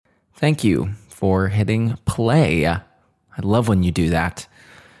Thank you for hitting play. I love when you do that.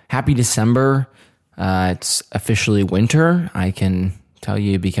 Happy December. It's officially winter. I can tell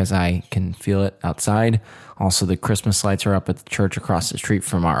you because I can feel it outside. Also, the Christmas lights are up at the church across the street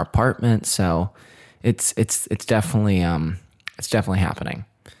from our apartment, so it's definitely happening.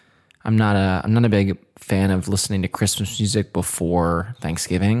 I'm not a big fan of listening to Christmas music before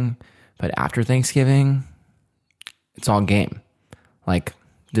Thanksgiving, but after Thanksgiving, it's all game. Like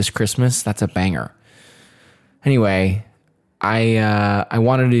this Christmas, that's a banger. Anyway, I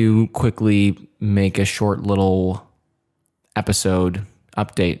wanted to quickly make a short little episode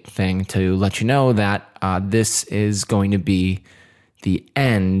update thing to let you know that this is going to be the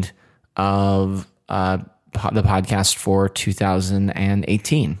end of the podcast for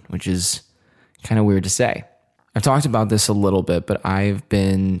 2018, which is kind of weird to say. I've talked about this a little bit, but I've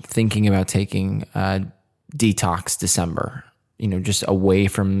been thinking about taking a detox December, just away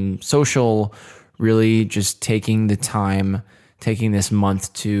from social, really just taking the time, taking this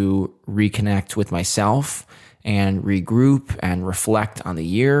month to reconnect with myself and regroup and reflect on the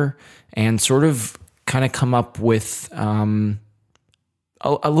year and sort of kind of come up with a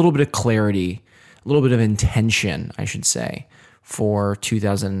little bit of clarity, a little bit of intention, I should say, for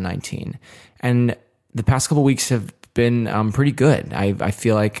 2019. And the past couple of weeks have been pretty good. I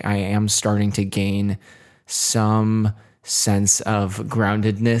feel like I am starting to gain some sense of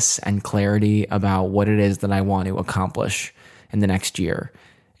groundedness and clarity about what it is that I want to accomplish in the next year.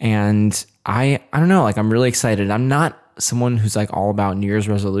 And I don't know, I'm really excited. I'm not someone who's all about New Year's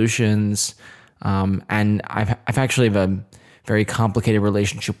resolutions. And I've actually have a very complicated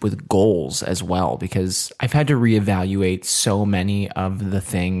relationship with goals as well, because I've had to reevaluate so many of the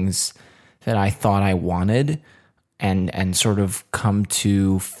things that I thought I wanted and sort of come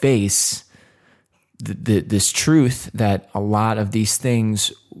to face this truth that a lot of these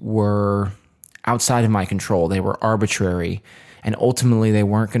things were outside of my control. They were arbitrary, and ultimately they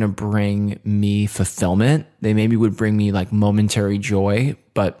weren't going to bring me fulfillment. They maybe would bring me momentary joy,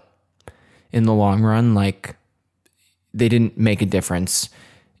 but in the long run, they didn't make a difference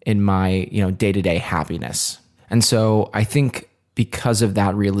in my, day-to-day happiness. And so I think because of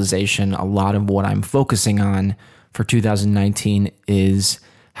that realization, a lot of what I'm focusing on for 2019 is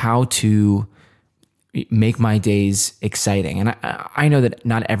how to make my days exciting. And I know that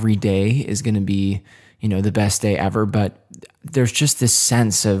not every day is going to be, the best day ever, but there's just this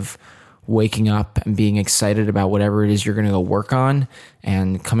sense of waking up and being excited about whatever it is you're going to go work on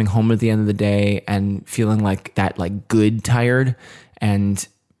and coming home at the end of the day and feeling good tired and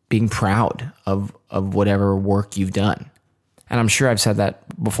being proud of whatever work you've done. And I'm sure I've said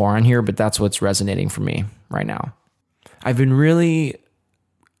that before on here, but that's what's resonating for me right now. I've been really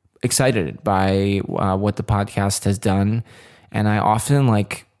excited by what the podcast has done. And I often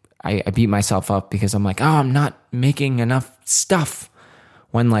I beat myself up because I'm I'm not making enough stuff,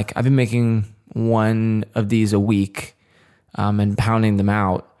 when I've been making one of these a week and pounding them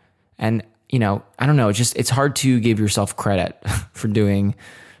out. And, I don't know, it's hard to give yourself credit for doing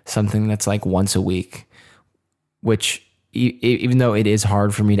something that's once a week, which even though it is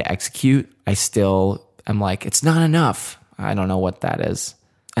hard for me to execute, I still am it's not enough. I don't know what that is.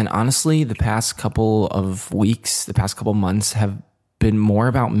 And honestly, the past couple of weeks, the past couple months have been more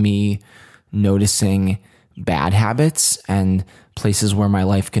about me noticing bad habits and places where my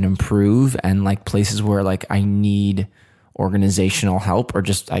life can improve, and places where I need organizational help, or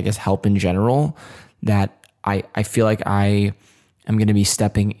just help in general, that I feel I am going to be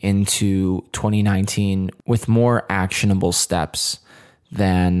stepping into 2019 with more actionable steps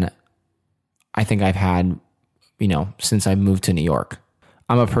than I think I've had, since I moved to New York.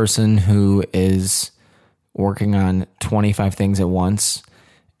 I'm a person who is working on 25 things at once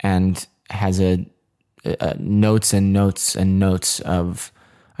and has a notes and notes and notes of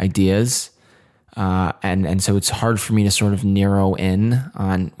ideas. And so it's hard for me to sort of narrow in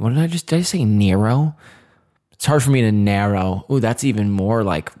on, did I say narrow? It's hard for me to narrow. Oh, that's even more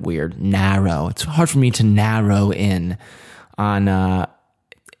weird. Narrow. It's hard for me to narrow in on,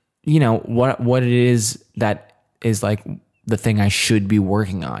 what it is that is the thing I should be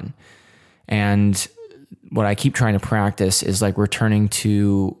working on. And what I keep trying to practice is returning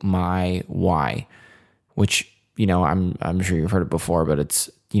to my why, which, I'm sure you've heard it before, but it's,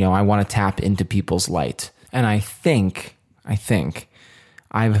 I want to tap into people's light. And I think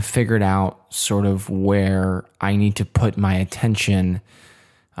I've figured out sort of where I need to put my attention,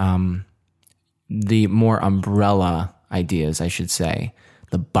 the more umbrella ideas, I should say,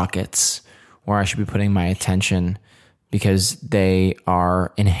 the buckets where I should be putting my attention, because they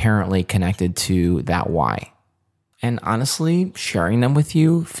are inherently connected to that why. And honestly, sharing them with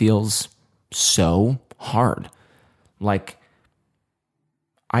you feels so hard. Like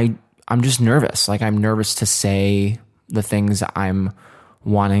I'm just nervous. Like I'm nervous to say the things I'm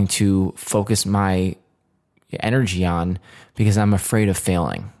wanting to focus my energy on because I'm afraid of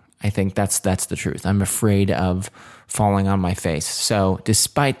failing. I think that's the truth. I'm afraid of falling on my face. So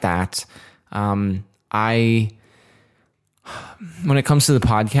despite that, when it comes to the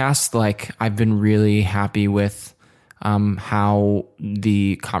podcast, like I've been really happy with how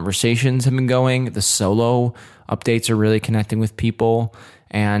the conversations have been going. The solo updates are really connecting with people.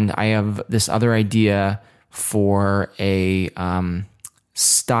 And I have this other idea for a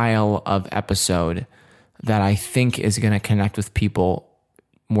style of episode that I think is going to connect with people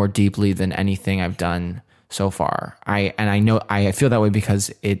more deeply than anything I've done so far. I feel that way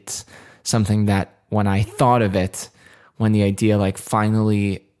because it's something that when I thought of it, when the idea like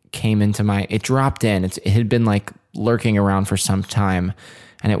finally came into it dropped in. It had been like lurking around for some time,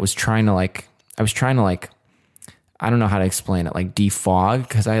 and I was trying to I don't know how to explain it, like defog,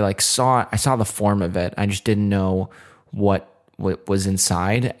 because I saw the form of it. I just didn't know what was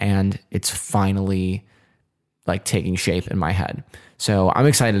inside, and it's finally like taking shape in my head. So I'm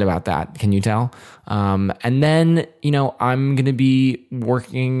excited about that. Can you tell? And then, I'm going to be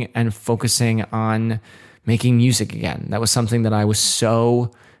working and focusing on making music again. That was something that I was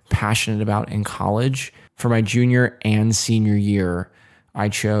so passionate about in college. For my junior and senior year, I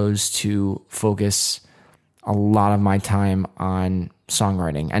chose to focus a lot of my time on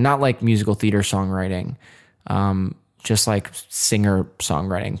songwriting, and not like musical theater songwriting, just like singer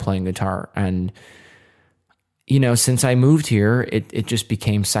songwriting, playing guitar. And, since I moved here, it just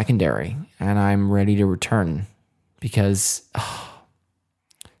became secondary, and I'm ready to return because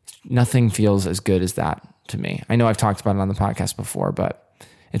nothing feels as good as that to me. I know I've talked about it on the podcast before, but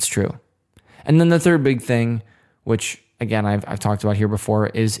it's true. And then the third big thing, which again, I've talked about here before,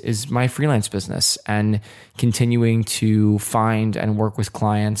 is my freelance business and continuing to find and work with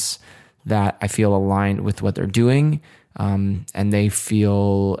clients that I feel aligned with what they're doing, and they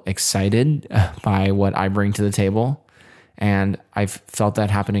feel excited by what I bring to the table. And I've felt that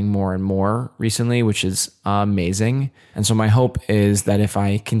happening more and more recently, which is amazing. And so my hope is that if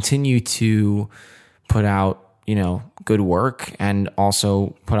I continue to put out good work and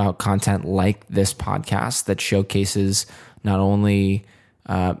also put out content like this podcast that showcases not only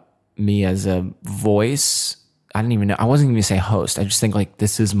me as a voice, I wasn't even going to say host. I just think like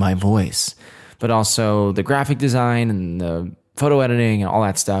this is my voice, but also the graphic design and the photo editing and all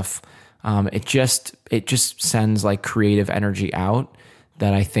that stuff. It just sends like creative energy out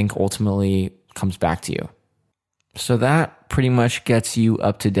that I think ultimately comes back to you. So that pretty much gets you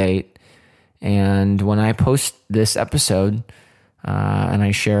up to date. And when I post this episode and I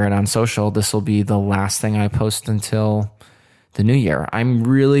share it on social, this will be the last thing I post until the new year. I'm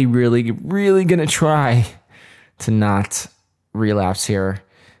really, really, really going to try to not relapse here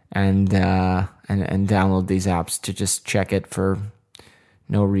and download these apps to just check it for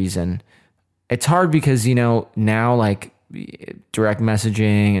no reason. It's hard because, now like direct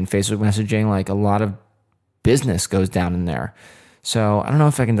messaging and Facebook messaging, like a lot of business goes down in there. So I don't know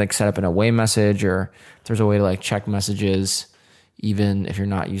if I can like set up an away message or if there's a way to like check messages even if you're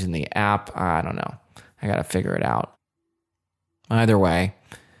not using the app. I don't know. I got to figure it out. Either way,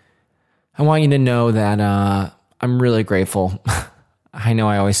 I want you to know that I'm really grateful. I know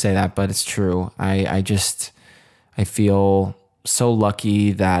I always say that, but it's true. I feel so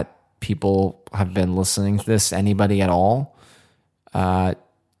lucky that people have been listening to this, anybody at all.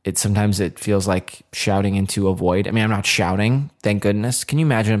 Sometimes it feels like shouting into a void. I mean, I'm not shouting, thank goodness. Can you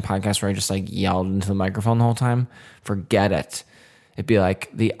imagine a podcast where I just like yelled into the microphone the whole time? Forget it. It'd be like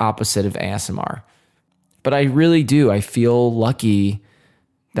the opposite of ASMR. But I really do. I feel lucky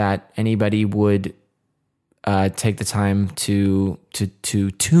that anybody would take the time to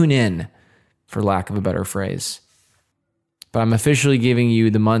tune in, for lack of a better phrase. But I'm officially giving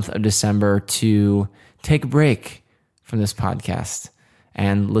you the month of December to take a break from this podcast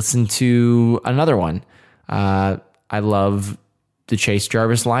and listen to another one. I love the Chase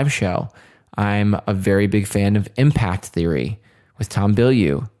Jarvis live show. I'm a very big fan of Impact Theory with Tom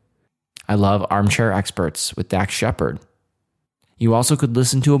Bilyeu. I love Armchair Experts with Dax Shepard. You also could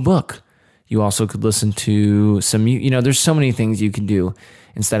listen to a book. You also could listen to some, there's so many things you can do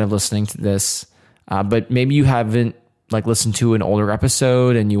instead of listening to this. But maybe you haven't like listened to an older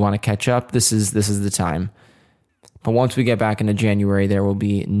episode and you want to catch up. This is the time. But once we get back into January, there will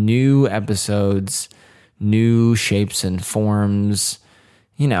be new episodes, new shapes and forms.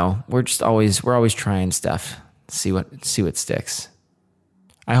 We're always trying stuff. See what sticks.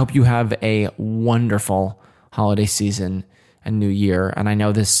 I hope you have a wonderful, holiday season and new year. And I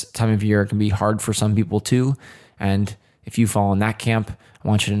know this time of year can be hard for some people too. And if you fall in that camp, I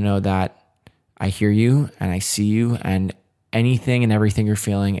want you to know that I hear you and I see you, and anything and everything you're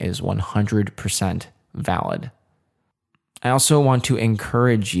feeling is 100% valid. I also want to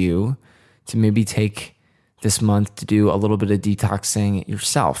encourage you to maybe take this month to do a little bit of detoxing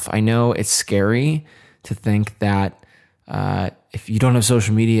yourself. I know it's scary to think that if you don't have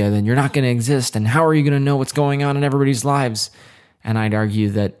social media, then you're not going to exist. And how are you going to know what's going on in everybody's lives? And I'd argue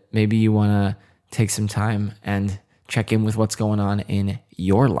that maybe you want to take some time and check in with what's going on in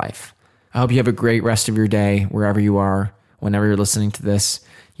your life. I hope you have a great rest of your day, wherever you are. Whenever you're listening to this,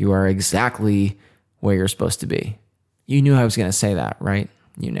 you are exactly where you're supposed to be. You knew I was going to say that, right?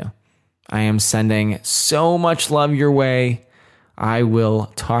 You knew. I am sending so much love your way. I will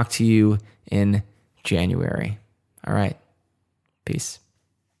talk to you in January. All right. Peace.